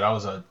 Oh, dude, I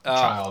was a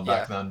child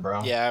back then,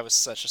 bro. Yeah, I was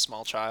such a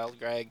small child,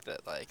 Greg,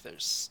 that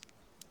there's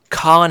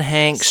Colin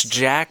Hanks,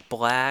 Jack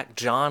Black,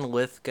 John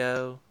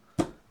Lithgow.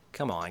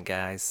 Come on,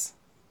 guys.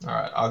 All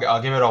right,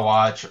 I'll give it a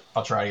watch.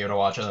 I'll try to give it a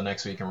watch the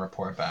next week and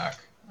report back.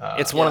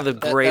 It's one of the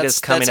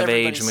greatest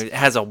coming-of-age movies. It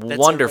has a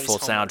wonderful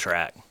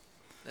soundtrack.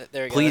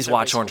 There you go. Please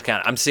watch Orange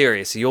County. I'm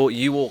serious. You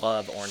will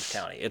love Orange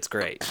County. It's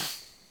great.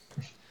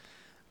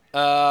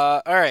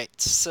 All right,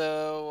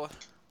 so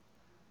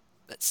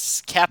that's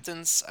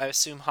captains. I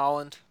assume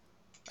Holland.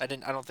 I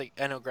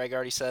know Greg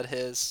already said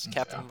his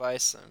captain and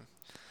vice.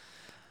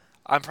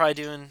 I'm probably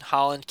doing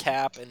Holland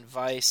cap and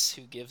vice.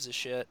 Who gives a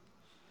shit?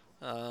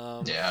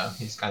 Yeah,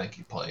 he's kind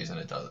of plays and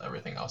it does.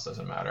 Everything else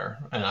doesn't matter.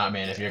 And I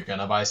mean, if you're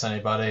gonna vice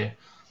anybody,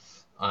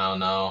 I don't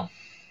know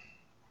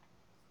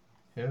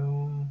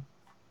who.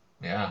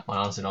 Yeah, I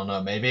honestly don't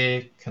know.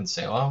 Maybe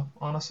Cancelo,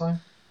 honestly.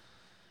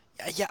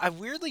 Yeah, I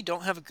weirdly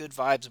don't have good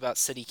vibes about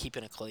City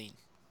keeping it clean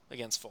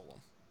against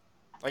Fulham.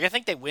 I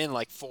think they win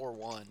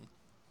 4-1.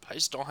 I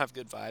just don't have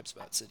good vibes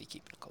about City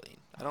keeping it clean.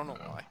 I don't know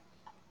why.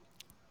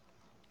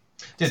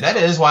 Dude, that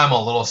is why I'm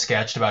a little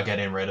sketched about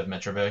getting rid of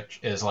Mitrovic.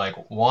 Is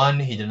one,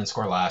 he didn't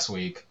score last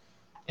week,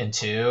 and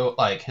two,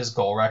 his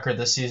goal record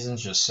this season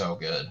is just so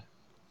good.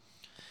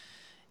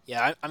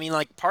 Yeah, I mean,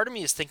 part of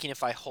me is thinking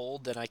if I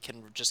hold, then I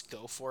can just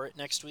go for it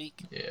next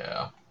week.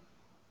 Yeah.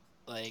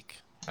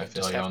 I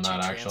feel you on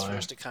that, actually.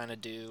 Transfers to kind of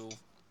do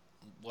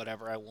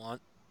whatever I want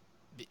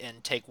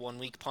and take 1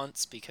 week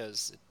punts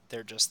because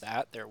they're just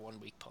that. They're 1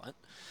 week punt.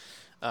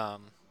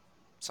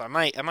 So I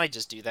might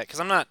just do that because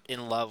I'm not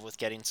in love with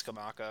getting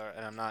Skamaka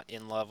and I'm not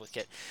in love with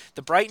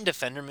the Brighton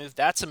defender move.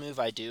 That's a move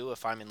I do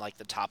if I'm in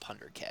the top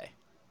 100K,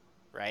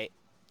 right?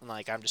 And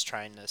I'm just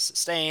trying to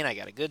sustain. I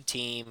got a good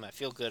team. I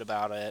feel good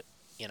about it,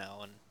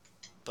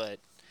 but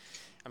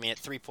I mean at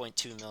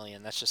 3.2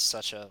 million, that's just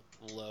such a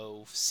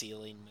low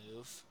ceiling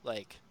move.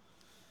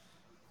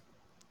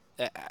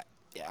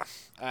 Yeah,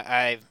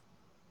 I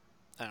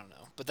don't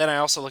know. But then I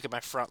also look at my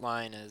front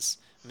line as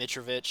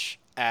Mitrovic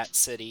at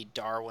City,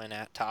 Darwin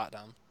at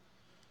Tottenham.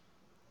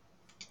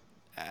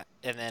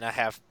 And then I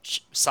have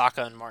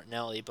Saka and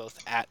Martinelli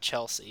both at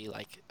Chelsea.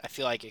 I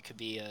feel like it could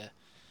be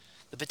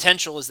the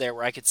potential is there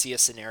where I could see a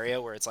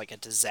scenario where it's a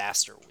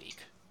disaster week.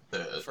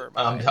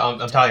 I'm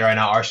telling you right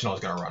now, Arsenal is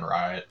going to run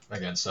riot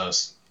against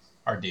us.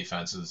 Our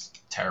defense is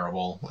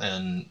terrible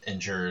and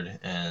injured.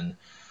 And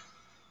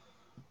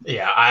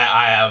yeah,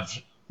 I have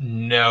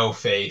no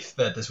faith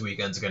that this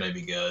weekend's going to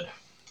be good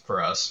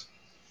for us.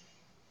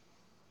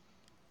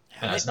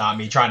 And it's not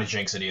me trying to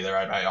jinx it either.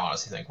 I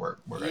honestly think we're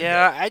gonna get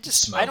Yeah, I don't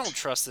smoked.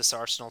 trust this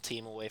Arsenal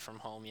team away from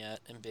home yet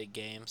in big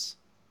games.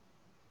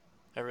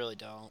 I really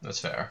don't. That's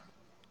fair.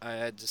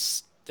 I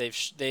just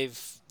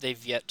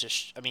they've yet to.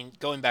 I mean,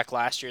 going back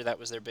last year, that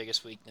was their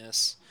biggest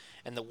weakness,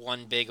 and the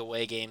one big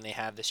away game they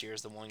have this year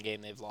is the one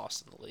game they've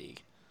lost in the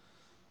league.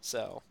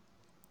 So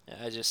yeah,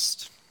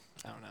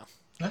 I don't know.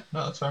 Yeah,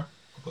 no, that's fair.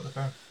 Completely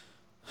fair.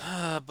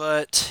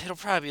 But it'll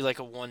probably be like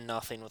a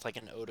 1-0 with like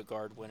an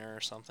Odegaard winner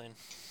or something,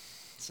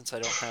 since I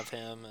don't have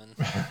him and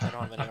I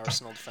don't have any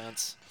Arsenal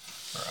defense.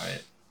 All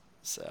right.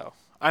 So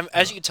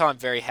as you can tell, I'm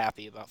very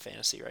happy about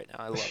fantasy right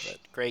now. I love it.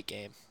 Great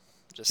game,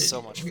 just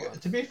so much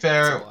fun. To be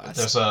It's a fair,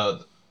 blast.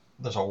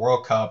 there's a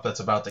World Cup that's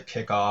about to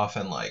kick off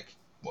in like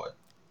what,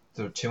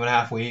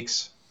 2.5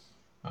 weeks.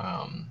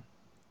 Um,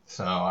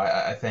 so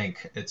I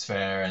think it's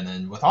fair. And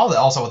then with all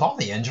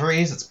the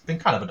injuries, it's been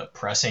kind of a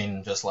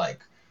depressing just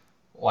like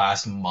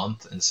last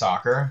month in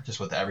soccer, just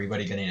with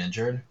everybody getting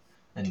injured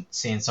and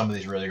seeing some of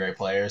these really great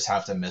players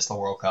have to miss the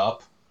World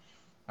Cup.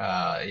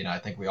 I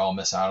think we all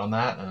miss out on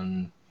that,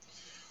 and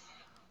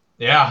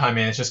yeah, I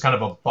mean it's just kind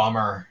of a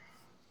bummer.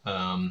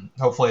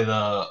 Hopefully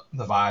the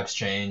vibes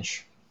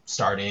change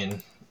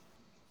starting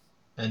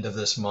end of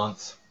this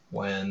month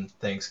when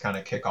things kind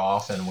of kick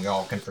off and we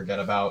all can forget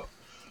about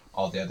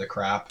all the other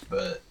crap.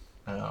 But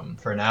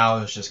for now,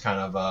 it's just kind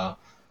of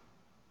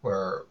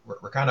we're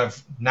kind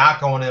of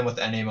not going in with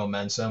any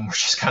momentum. We're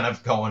just kind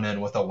of going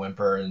in with a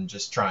whimper and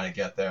just trying to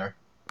get there.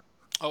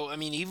 Oh, I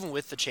mean, even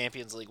with the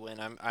Champions League win,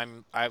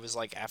 I was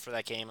like after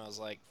that game, I was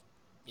like,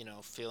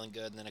 feeling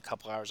good. And then a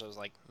couple hours, I was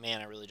like,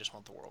 man, I really just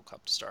want the World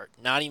Cup to start.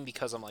 Not even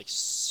because I'm like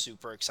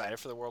super excited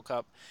for the World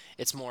Cup.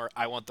 It's more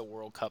I want the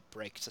World Cup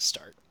break to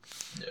start.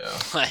 Yeah.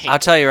 I'll Like,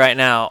 tell you right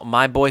now,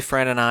 my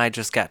boyfriend and I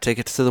just got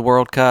tickets to the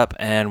World Cup,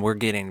 and we're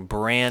getting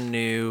brand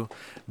new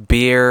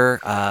beer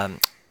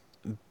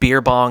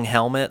beer bong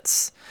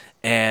helmets,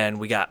 and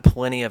we got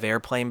plenty of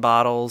airplane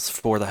bottles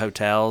for the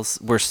hotels.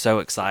 We're so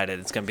excited.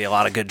 It's going to be a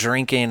lot of good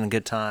drinking and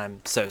good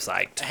time. So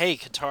psyched. hey,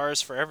 Qatar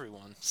is for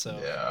everyone, so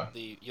Yeah.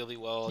 you'll be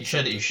well You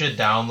accepted. should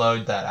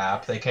download that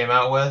app they came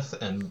out with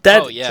and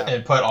Oh That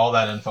yeah, put all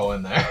that info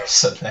in there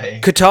so they.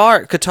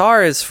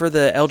 Qatar is for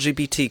the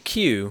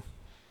LGBTQ.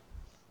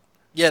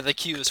 yeah. The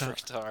Q is for Qatar.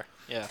 Qatar.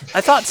 Yeah,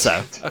 I thought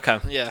so. Okay.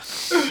 yeah.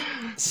 Q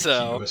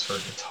So was for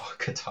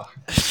guitar.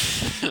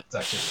 It's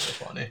actually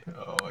really funny.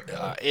 Oh my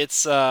god.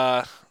 it's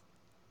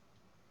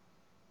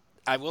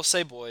I will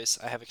say, boys,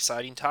 I have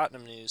exciting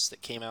Tottenham news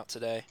that came out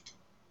today.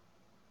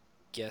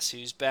 Guess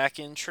who's back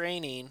in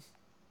training?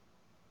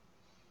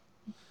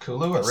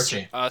 Kulu or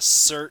Richie? A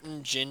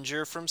certain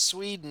ginger from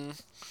Sweden.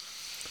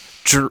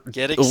 Dr-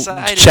 Get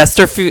excited.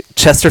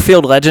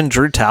 Chesterfield legend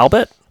Drew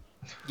Talbot.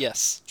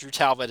 Yes, Drew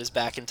Talbot is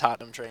back in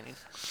Tottenham training.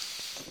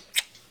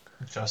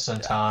 Just in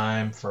Yeah.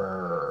 time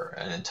for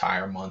an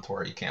entire month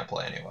where he can't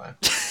play anyway.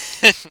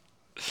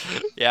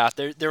 Yeah,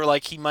 they were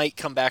like he might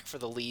come back for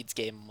the Leeds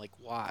game. I'm like,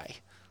 why?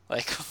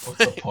 Like,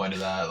 What's the point of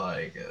that?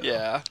 Like,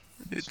 yeah,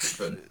 it's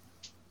stupid.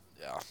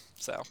 yeah.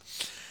 So,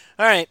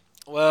 all right.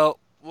 Well,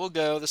 we'll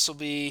go. This will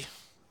be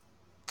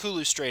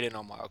Kulu straight in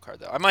on wildcard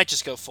though. I might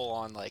just go full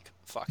on like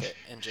fuck it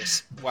and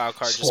just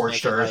wildcard. Just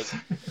make Scorched it like earth.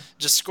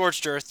 just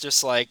scorched earth.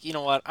 Just like you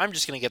know what? I'm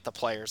just gonna get the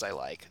players I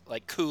like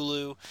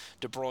Kulu,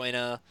 De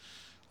Bruyne,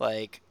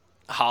 like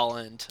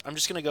Holland. I'm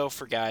just gonna go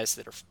for guys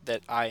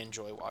that I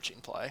enjoy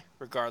watching play,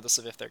 regardless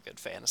of if they're good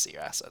fantasy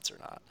assets or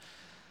not.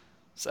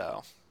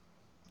 So,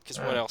 because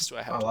what else do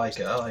I have I to lose like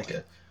at it. I this like point?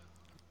 it.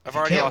 I've If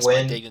you already can't lost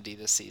my win, dignity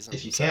this season.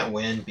 if you So can't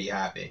win, be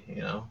happy.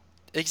 You know.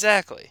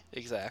 exactly.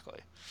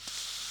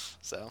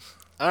 So,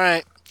 all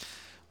right.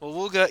 Well,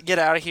 we'll get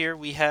out of here.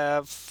 We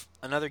have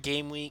another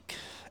game week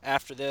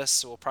after this,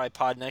 so we'll probably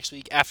pod next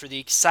week after the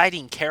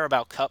exciting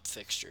Carabao Cup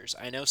fixtures.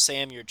 I know,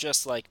 Sam, you're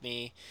just like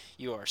me.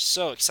 You are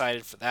so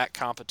excited for that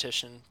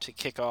competition to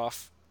kick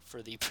off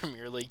for the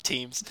Premier League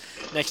teams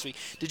next week.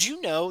 Did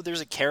you know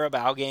there's a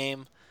Carabao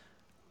game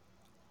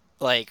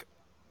like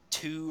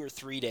 2 or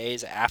 3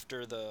 days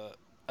after the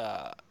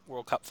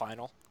World Cup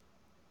final?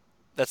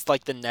 That's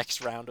like the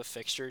next round of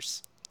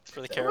fixtures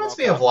for the It Carabao reminds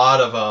me of Cup. a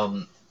lot of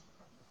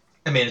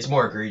I mean, it's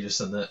more egregious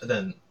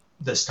than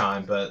this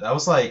time, but that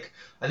was like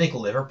I think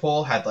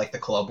Liverpool had like the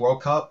Club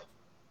World Cup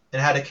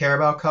and had a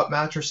Carabao Cup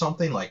match or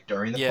something like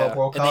during the Club Yeah,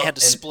 World and they Cup, had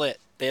to and split.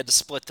 They had to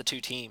split the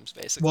two teams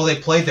well, basically. they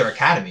played their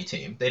academy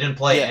team. They didn't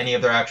play Yeah, any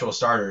of their actual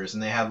starters,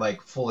 and they had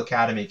like full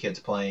academy kids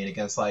playing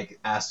against like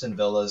Aston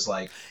Villa's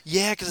like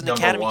yeah, because an number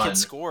academy kid one.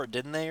 scored,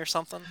 didn't they, or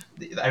something?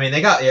 I mean,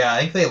 they got I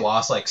think they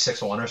lost like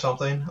 6-1 or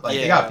something. Like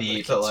they got Yeah, but a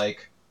beat, but kid's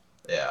like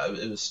yeah,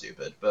 it was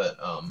stupid. But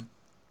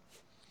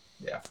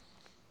yeah,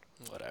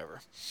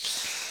 whatever.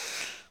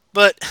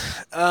 But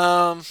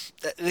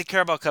the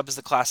Carabao Cup is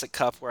the classic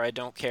cup where I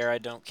don't care, I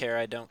don't care,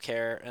 I don't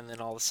care, and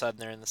then all of a sudden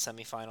they're in the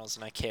semifinals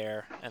and I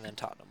care, and then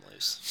Tottenham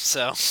lose.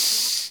 So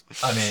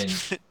I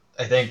mean,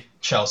 I think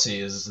Chelsea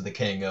is the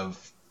king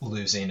of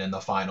losing in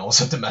the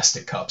finals of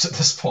domestic cups at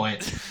this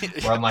point.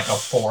 We're on like a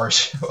four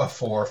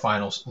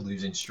finals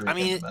losing I streak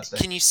in mean, domestic.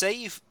 can you say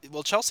you?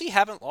 Well, Chelsea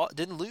haven't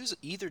didn't lose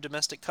either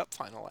domestic cup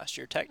final last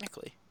year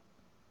technically.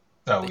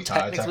 Oh, They we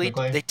tied technically. they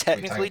We technically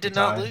technically did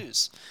not tied.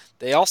 lose.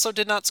 They also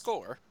did not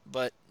score,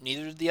 but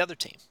neither did the other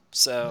team.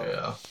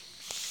 So,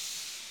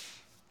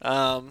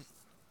 Yeah.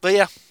 but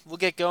yeah, we'll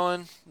get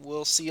going.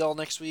 We'll see y'all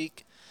next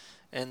week,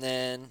 and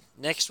then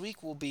next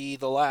week will be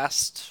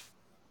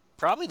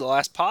probably the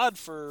last pod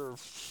for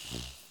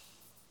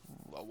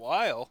a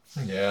while.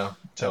 Yeah. I would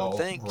Till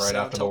think right so after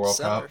the until World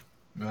December. Cup.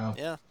 Yeah.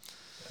 Yeah.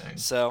 Dang.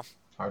 So,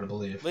 Hard to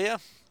believe. but yeah,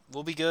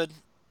 we'll be good.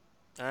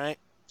 All right.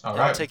 All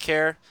Y'all right. take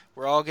care.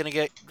 We're all gonna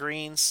get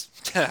greens.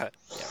 Yeah,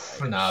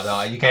 right.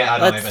 No, you can't. I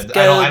don't Let's even.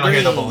 go I don't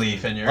hear the green.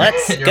 belief in your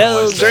Let's in your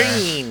go voice there.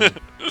 green. All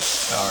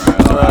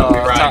right. Well, have a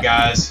good ride, Top.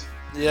 guys.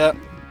 Yep.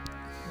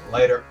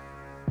 Later.